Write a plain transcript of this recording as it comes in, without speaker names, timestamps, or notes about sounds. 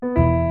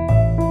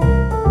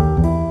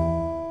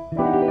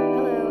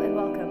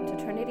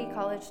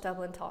College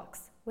Dublin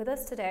Talks. With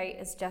us today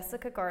is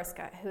Jessica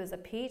Gorska, who is a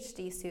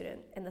PhD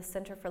student in the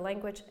Centre for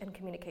Language and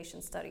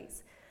Communication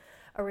Studies.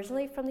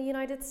 Originally from the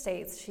United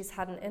States, she's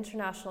had an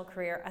international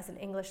career as an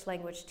English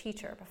language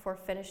teacher before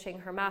finishing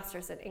her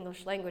master's in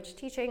English language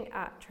teaching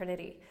at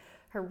Trinity.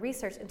 Her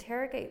research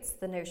interrogates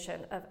the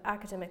notion of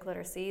academic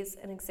literacies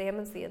and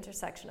examines the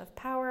intersection of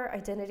power,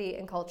 identity,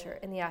 and culture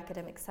in the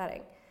academic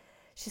setting.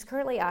 She's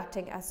currently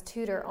acting as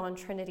tutor on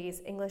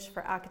Trinity's English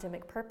for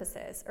Academic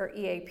Purposes, or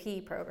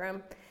EAP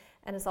program,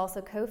 and has also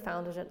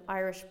co-founded an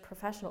Irish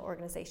professional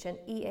organisation,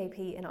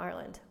 EAP in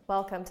Ireland.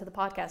 Welcome to the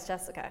podcast,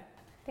 Jessica.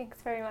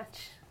 Thanks very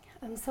much.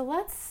 So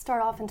let's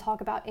start off and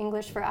talk about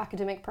English for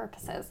Academic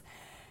Purposes.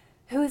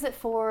 Who is it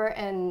for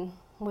and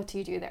what do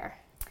you do there?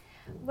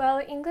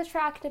 Well, English for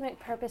Academic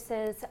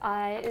Purposes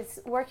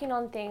is working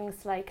on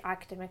things like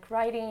academic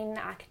writing,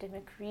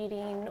 academic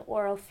reading,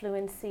 oral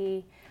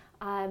fluency,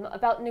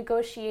 about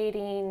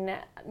negotiating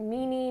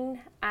meaning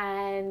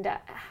and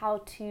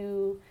how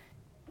to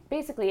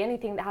basically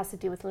anything that has to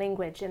do with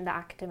language in the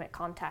academic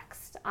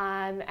context.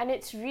 And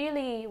it's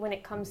really, when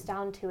it comes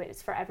down to it,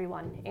 it's for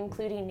everyone,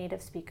 including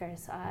native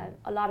speakers.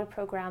 A lot of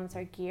programs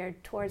are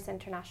geared towards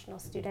international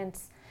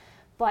students,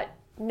 but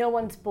no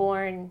one's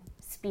born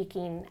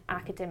speaking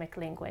academic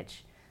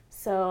language.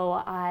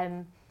 So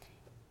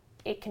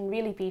it can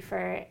really be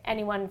for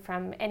anyone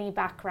from any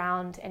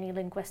background, any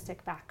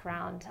linguistic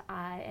background,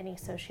 any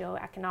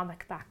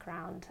socioeconomic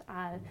background,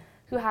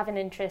 who have an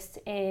interest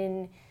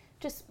in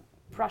just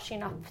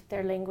brushing up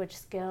their language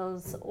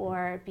skills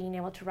or being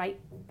able to write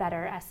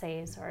better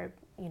essays or,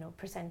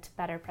 present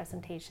better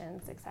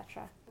presentations,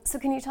 etc. So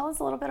can you tell us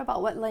a little bit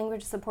about what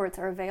language supports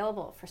are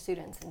available for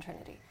students in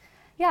Trinity?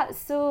 Yeah,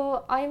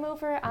 so I'm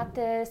over at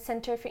the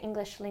Centre for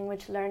English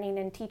Language Learning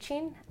and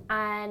Teaching,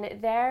 and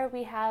there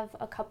we have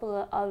a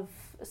couple of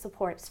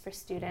supports for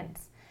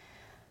students.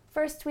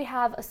 First, we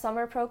have a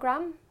summer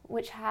program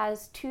which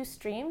has 2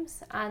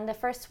 streams, and the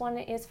first one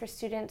is for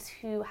students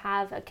who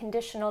have a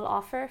conditional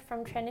offer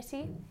from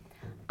Trinity,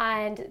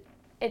 and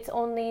it's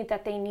only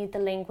that they need the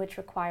language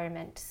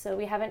requirement. So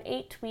we have an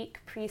 8-week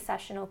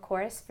pre-sessional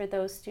course for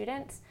those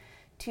students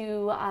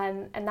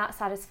and that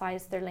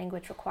satisfies their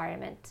language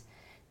requirement.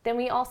 Then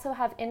we also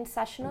have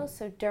in-sessional,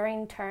 so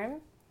during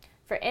term,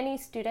 for any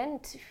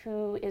student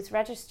who is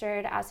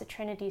registered as a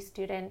Trinity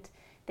student,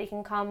 they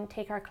can come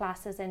take our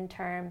classes in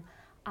term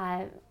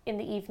in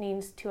the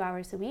evenings 2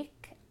 hours a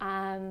week.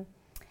 And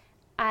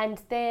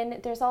then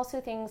there's also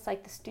things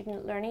like the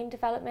student learning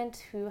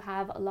development who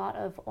have a lot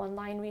of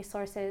online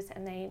resources,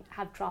 and they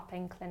have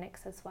drop-in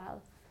clinics as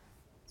well.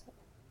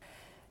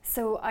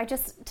 So I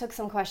just took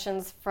some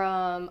questions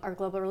from our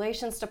Global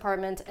Relations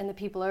Department and the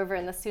people over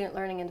in the Student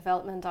Learning and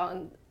Development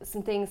on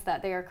some things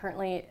that they are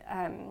currently,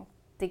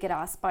 they get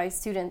asked by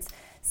students.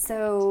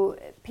 So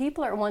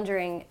people are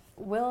wondering,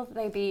 will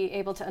they be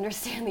able to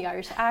understand the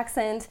Irish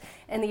accent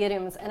and the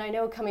idioms? And I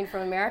know coming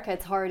from America,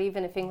 it's hard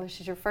even if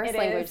English is your first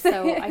language,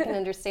 so I can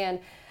understand.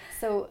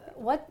 So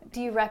what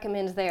do you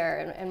recommend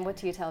there, and what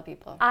do you tell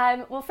people?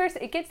 Well, first,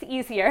 it gets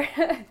easier.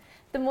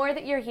 The more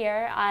that you're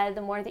here,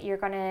 the more that you're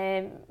going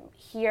to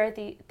hear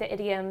the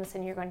idioms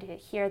and you're going to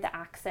hear the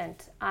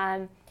accent.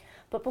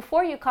 But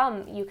before you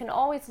come, you can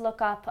always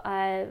look up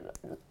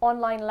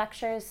online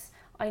lectures.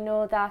 I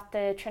know that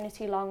the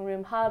Trinity Long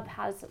Room Hub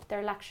has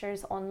their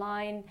lectures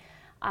online.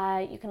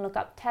 You can look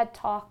up TED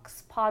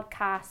Talks,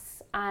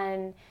 podcasts,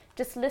 and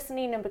just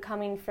listening and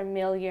becoming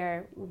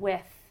familiar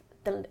with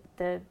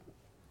the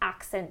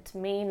accent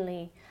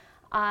mainly.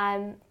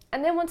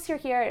 And then once you're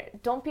here,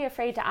 don't be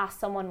afraid to ask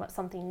someone what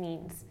something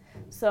means.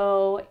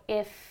 So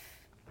if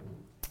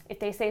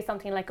they say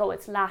something like, oh,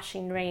 it's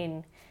lashing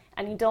rain,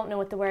 and you don't know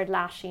what the word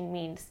lashing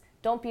means,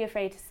 don't be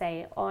afraid to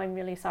say, oh, I'm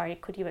really sorry,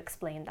 could you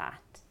explain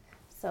that?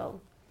 So,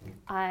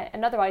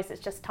 and otherwise it's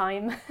just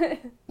time.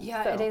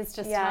 Yeah, so, it is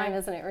just time,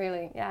 isn't it,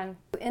 really? Yeah.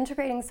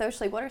 Integrating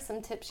socially, what are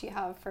some tips you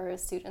have for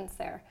students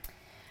there?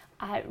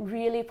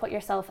 Really put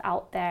yourself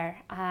out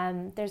there.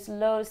 There's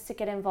loads to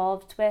get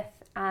involved with,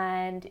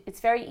 and it's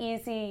very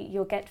easy.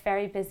 You'll get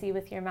very busy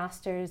with your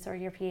master's or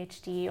your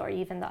PhD or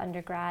even the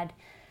undergrad,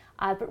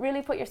 but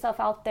really put yourself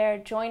out there,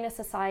 join a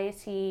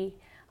society,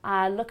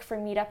 look for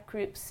meetup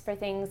groups for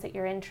things that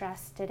you're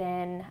interested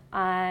in,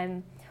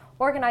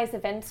 organize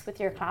events with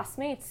your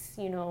classmates.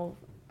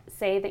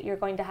 Say that you're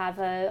going to have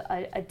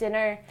a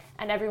dinner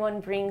and everyone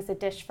brings a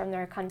dish from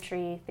their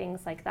country,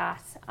 things like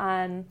that.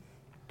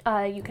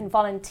 You can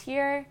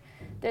volunteer.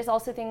 There's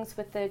also things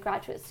with the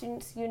Graduate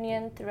Students'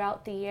 Union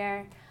throughout the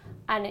year,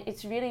 and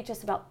it's really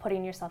just about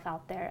putting yourself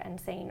out there and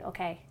saying,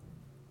 okay,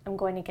 I'm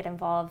going to get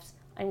involved.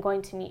 I'm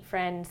going to meet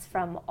friends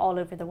from all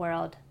over the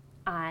world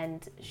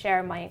and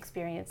share my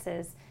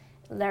experiences,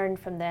 learn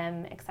from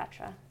them,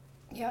 etc.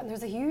 Yeah,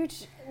 there's a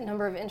huge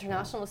number of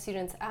international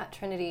students at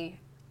Trinity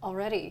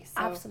already.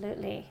 So.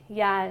 Absolutely,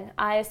 yeah,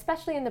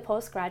 especially in the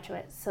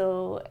postgraduate.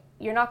 So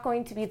you're not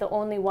going to be the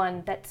only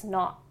one that's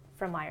not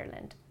from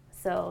Ireland.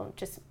 So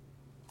just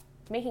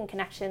making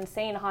connections,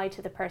 saying hi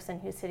to the person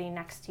who's sitting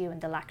next to you in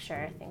the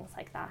lecture, things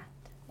like that.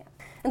 Yeah.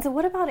 And so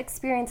what about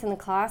experience in the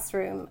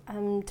classroom?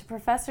 Do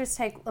professors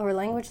take lower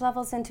language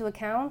levels into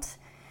account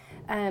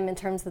in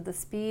terms of the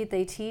speed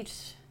they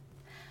teach?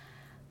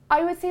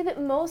 I would say that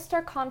most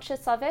are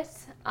conscious of it.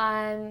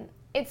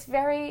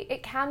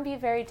 It can be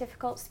very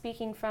difficult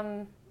speaking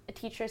from a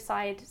teacher's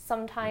side.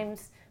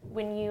 Sometimes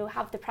when you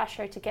have the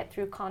pressure to get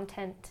through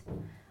content,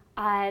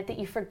 that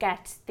you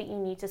forget that you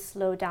need to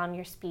slow down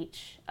your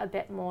speech a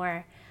bit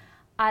more.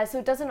 So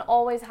it doesn't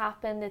always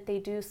happen that they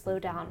do slow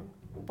down.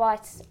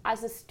 But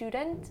as a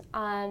student,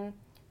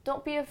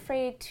 don't be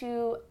afraid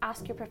to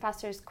ask your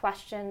professors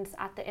questions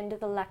at the end of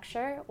the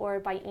lecture or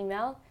by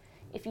email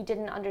if you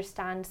didn't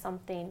understand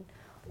something,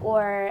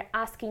 or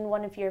asking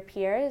one of your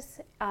peers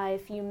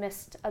if you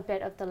missed a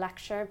bit of the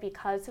lecture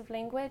because of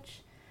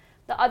language.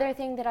 The other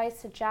thing that I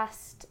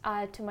suggest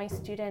to my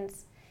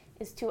students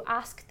is to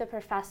ask the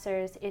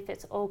professors if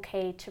it's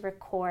okay to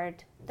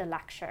record the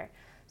lecture.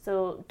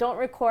 So don't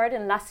record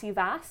unless you've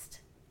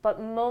asked,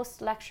 but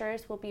most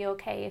lecturers will be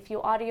okay if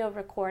you audio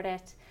record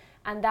it,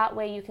 and that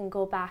way you can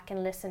go back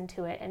and listen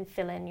to it and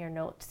fill in your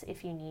notes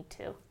if you need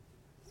to.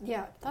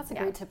 Yeah, that's a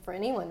great tip for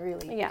anyone,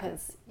 really, Yeah.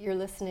 because you're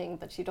listening,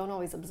 but you don't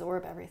always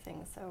absorb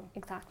everything. So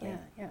Exactly.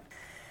 yeah.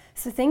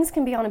 So things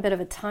can be on a bit of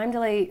a time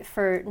delay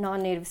for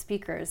non-native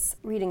speakers.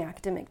 Reading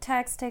academic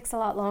text takes a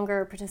lot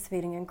longer,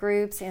 participating in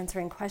groups,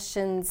 answering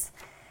questions.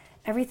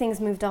 Everything's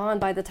moved on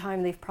by the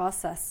time they've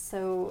processed.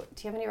 So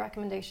do you have any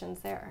recommendations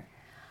there?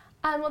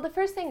 Well, the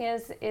first thing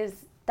is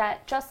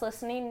that just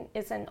listening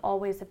isn't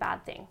always a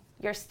bad thing.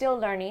 You're still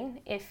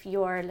learning if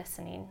you're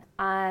listening.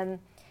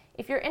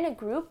 If you're in a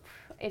group,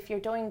 if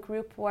you're doing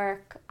group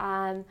work,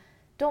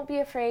 don't be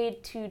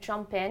afraid to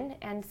jump in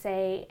and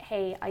say,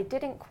 hey, I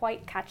didn't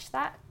quite catch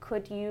that.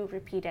 Could you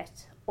repeat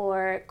it?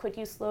 Or could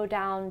you slow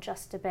down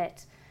just a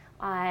bit?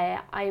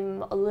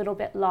 I'm a little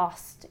bit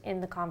lost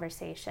in the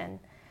conversation.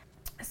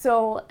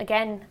 So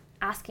again,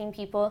 asking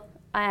people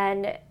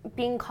and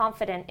being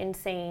confident in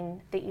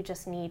saying that you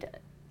just need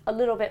a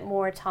little bit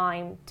more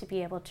time to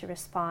be able to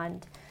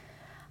respond.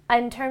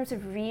 In terms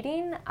of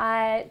reading,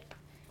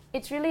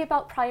 it's really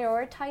about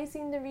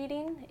prioritizing the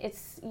reading.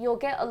 You'll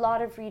get a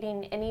lot of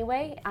reading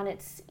anyway, and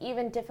it's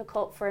even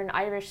difficult for an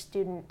Irish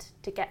student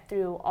to get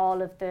through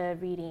all of the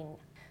reading.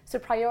 So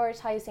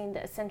prioritizing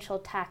the essential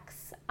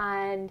texts,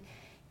 and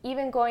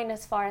even going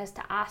as far as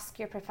to ask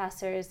your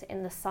professors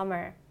in the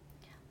summer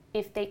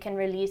if they can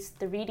release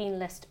the reading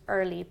list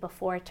early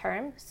before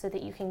term so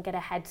that you can get a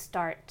head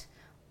start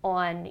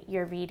on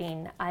your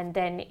reading, and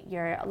then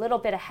you're a little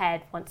bit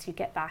ahead once you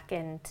get back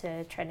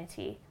into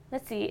Trinity.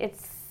 Let's see,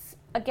 it's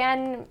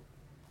again,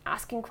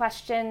 asking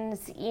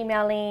questions,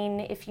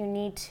 emailing if you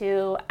need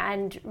to,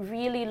 and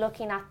really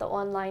looking at the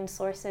online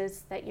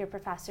sources that your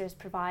professors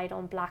provide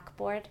on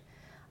Blackboard.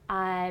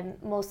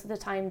 Most of the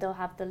time they'll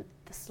have the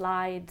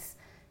slides,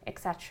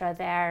 etc.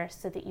 there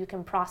so that you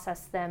can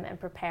process them and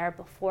prepare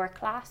before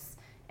class,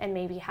 and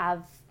maybe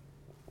have,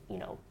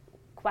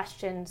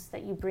 questions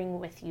that you bring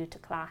with you to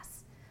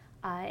class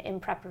in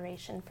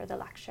preparation for the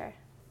lecture.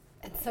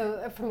 And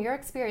so from your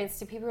experience,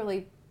 do people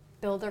really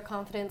build their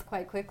confidence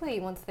quite quickly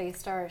once they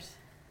start?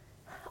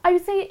 I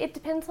would say it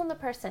depends on the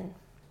person,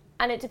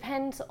 and it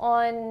depends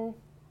on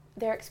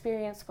their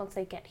experience once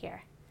they get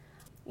here.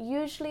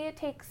 Usually it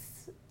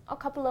takes a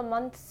couple of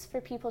months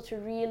for people to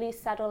really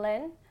settle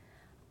in,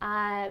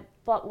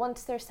 but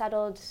once they're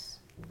settled,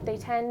 they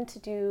tend to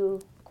do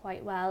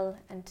quite well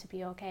and to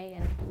be okay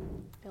and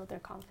build their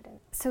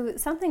confidence. So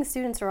something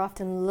students are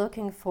often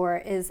looking for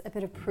is a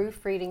bit of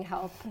proofreading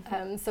help.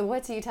 So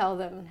what do you tell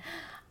them?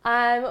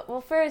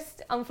 Well,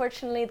 first,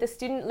 unfortunately, the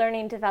Student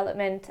Learning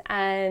Development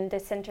and the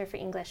Centre for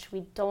English,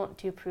 we don't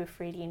do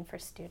proofreading for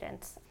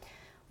students.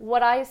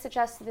 What I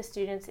suggest to the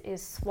students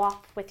is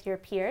swap with your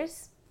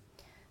peers.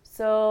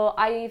 So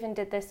I even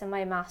did this in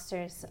my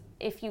master's.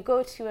 If you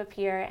go to a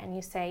peer and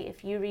you say,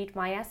 if you read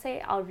my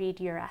essay, I'll read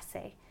your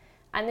essay.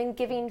 And then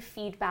giving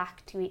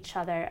feedback to each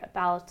other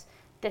about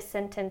this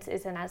sentence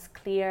isn't as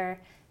clear,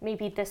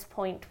 maybe this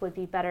point would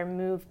be better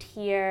moved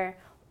here,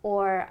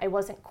 or I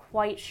wasn't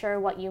quite sure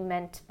what you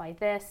meant by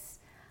this.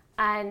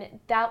 And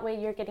that way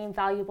you're getting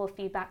valuable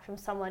feedback from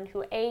someone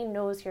who A,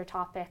 knows your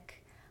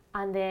topic,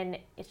 and then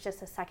it's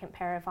just a second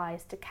pair of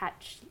eyes to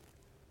catch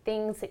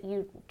things that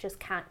you just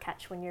can't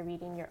catch when you're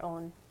reading your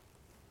own.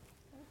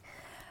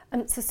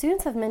 So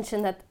students have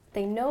mentioned that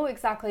they know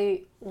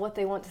exactly what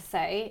they want to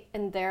say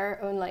in their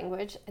own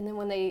language, and then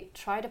when they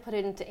try to put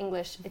it into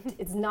English,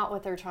 it's not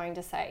what they're trying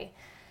to say.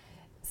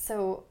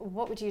 So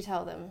what would you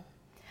tell them?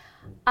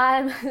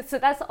 So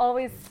that's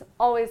always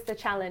the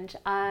challenge.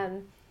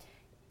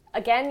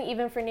 Again,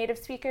 even for native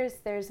speakers,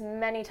 there's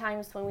many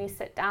times when we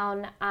sit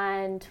down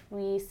and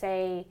we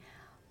say,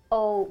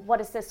 oh,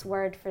 what is this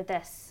word for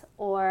this?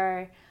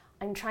 Or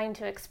I'm trying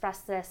to express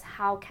this,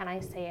 how can I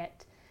say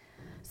it?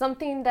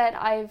 Something that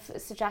I've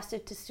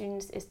suggested to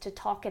students is to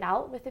talk it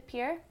out with a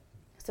peer.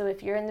 So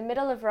if you're in the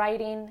middle of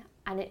writing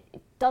and it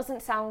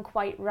doesn't sound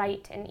quite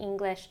right in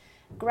English,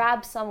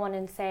 grab someone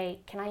and say,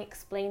 can I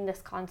explain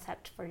this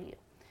concept for you?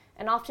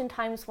 And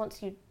oftentimes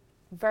once you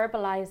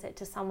verbalize it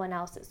to someone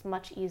else, it's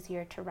much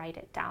easier to write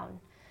it down.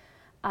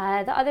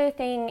 The other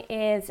thing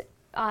is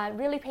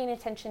really paying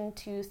attention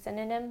to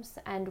synonyms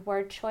and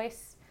word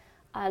choice,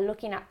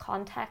 looking at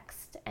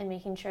context and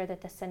making sure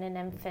that the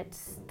synonym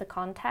fits the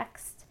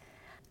context,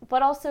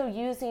 but also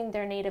using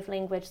their native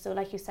language. So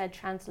like you said,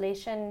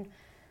 translation,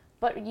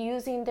 but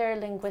using their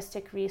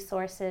linguistic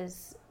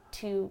resources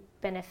to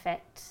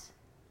benefit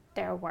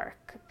their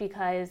work,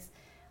 because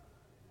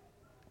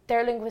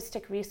their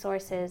linguistic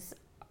resources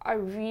are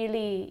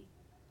really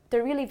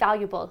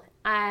valuable,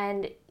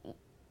 and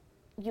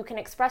you can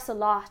express a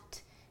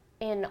lot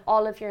in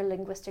all of your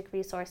linguistic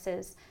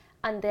resources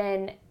and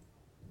then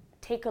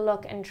take a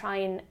look and try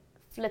and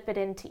flip it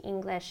into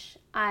English.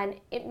 And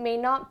it may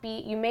not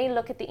be, you may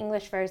look at the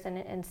English version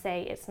and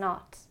say it's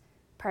not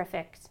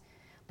perfect,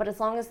 but as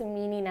long as the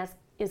meaning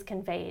is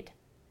conveyed,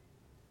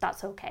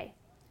 that's okay.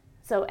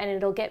 So, and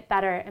it'll get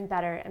better and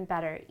better and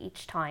better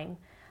each time.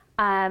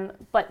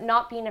 But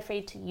not being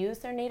afraid to use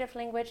their native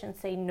language and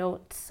say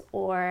notes,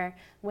 or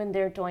when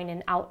they're doing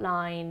an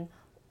outline,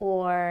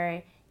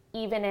 or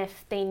even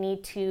if they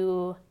need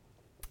to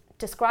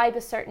describe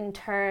a certain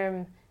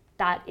term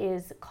that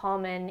is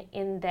common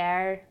in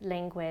their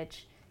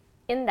language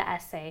in the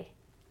essay,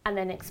 and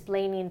then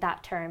explaining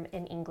that term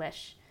in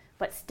English,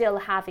 but still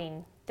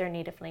having their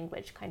native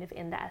language kind of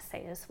in the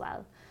essay as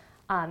well.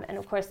 And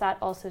of course that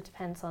also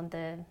depends on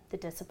the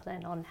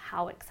discipline, on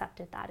how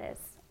accepted that is.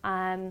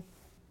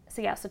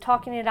 So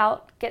talking it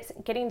out,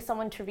 getting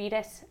someone to read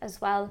it as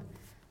well.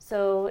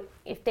 So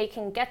if they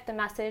can get the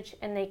message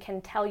and they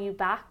can tell you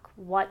back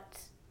what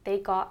they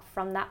got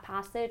from that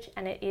passage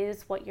and it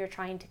is what you're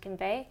trying to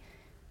convey,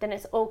 then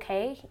it's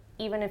okay,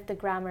 even if the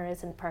grammar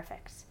isn't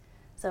perfect.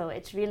 So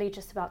it's really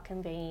just about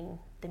conveying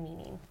the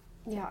meaning.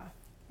 Yeah.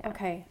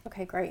 Okay,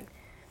 great.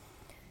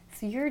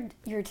 So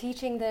you're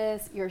teaching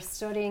this, you're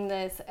studying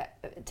this.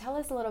 Tell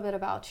us a little bit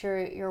about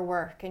your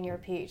work and your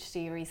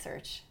PhD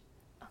research.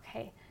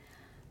 Okay.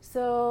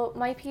 So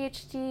my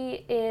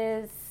PhD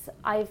is,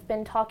 I've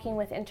been talking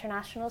with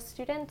international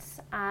students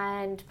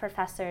and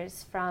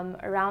professors from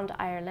around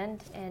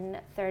Ireland in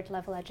third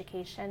level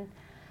education.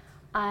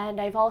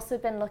 And I've also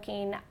been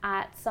looking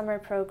at summer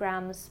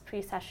programs,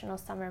 pre-sessional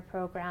summer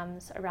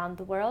programs around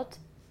the world.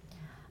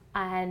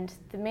 And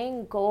the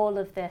main goal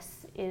of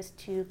this is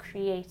to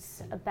create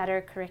a better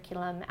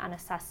curriculum and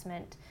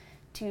assessment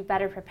to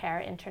better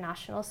prepare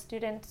international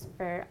students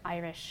for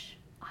Irish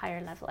higher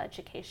level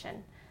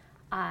education,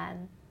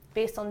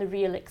 based on the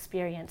real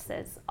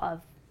experiences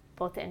of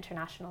both the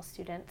international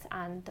students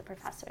and the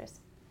professors.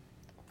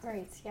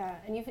 Great, yeah.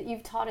 And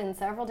you've taught in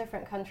several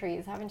different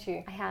countries, haven't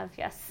you? I have,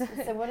 yes.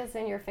 So what has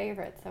been your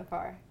favorite so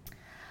far?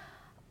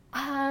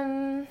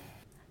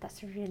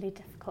 That's a really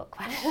difficult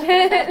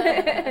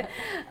question.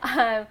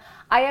 I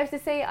have to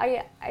say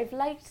I've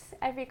liked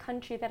every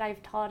country that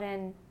I've taught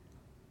in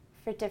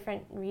for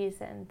different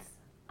reasons.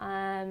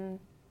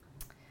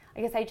 I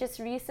guess I just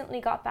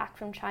recently got back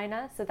from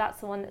China, so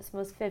that's the one that's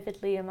most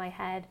vividly in my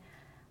head.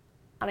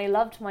 And I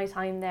loved my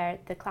time there.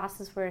 The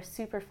classes were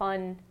super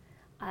fun.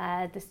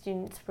 The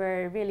students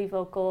were really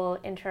vocal,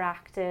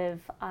 interactive,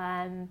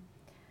 and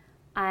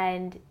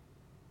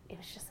it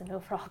was just an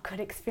overall good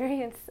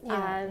experience.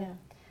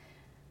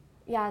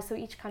 So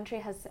each country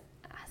has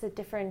a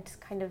different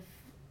kind of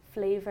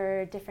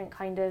flavor, different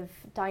kind of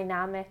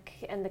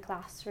dynamic in the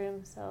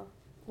classroom. So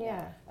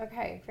yeah,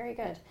 okay, very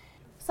good.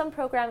 Some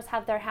programs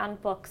have their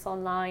handbooks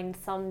online,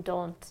 some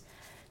don't.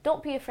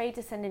 Don't be afraid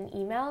to send an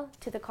email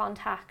to the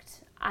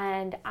contact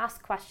and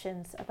ask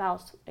questions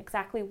about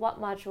exactly what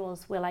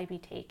modules will I be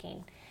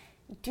taking.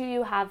 Do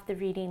you have the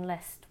reading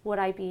list? Would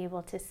I be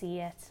able to see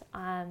it?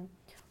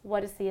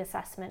 What is the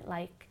assessment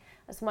like?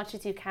 As much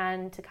as you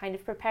can to kind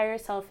of prepare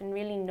yourself and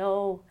really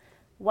know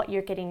what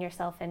you're getting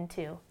yourself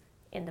into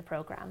in the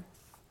program.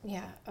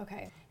 Yeah,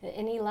 okay.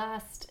 Any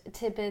last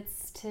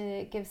tidbits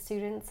to give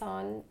students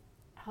on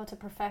how to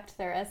perfect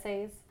their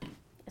essays?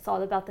 It's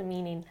all about the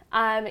meaning.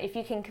 If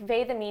you can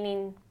convey the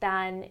meaning,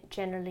 then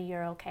generally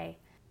you're okay.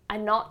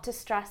 And not to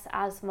stress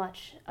as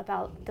much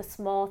about the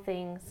small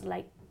things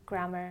like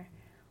grammar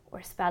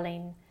or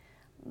spelling.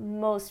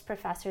 Most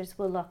professors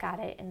will look at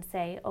it and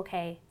say,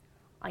 okay,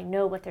 I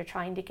know what they're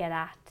trying to get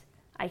at.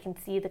 I can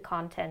see the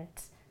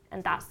content,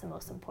 and that's the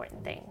most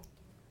important thing.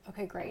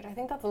 Okay, great. I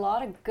think that's a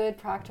lot of good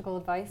practical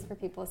advice for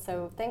people.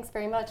 So thanks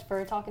very much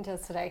for talking to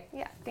us today.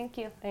 Yeah, thank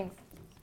you. Thanks.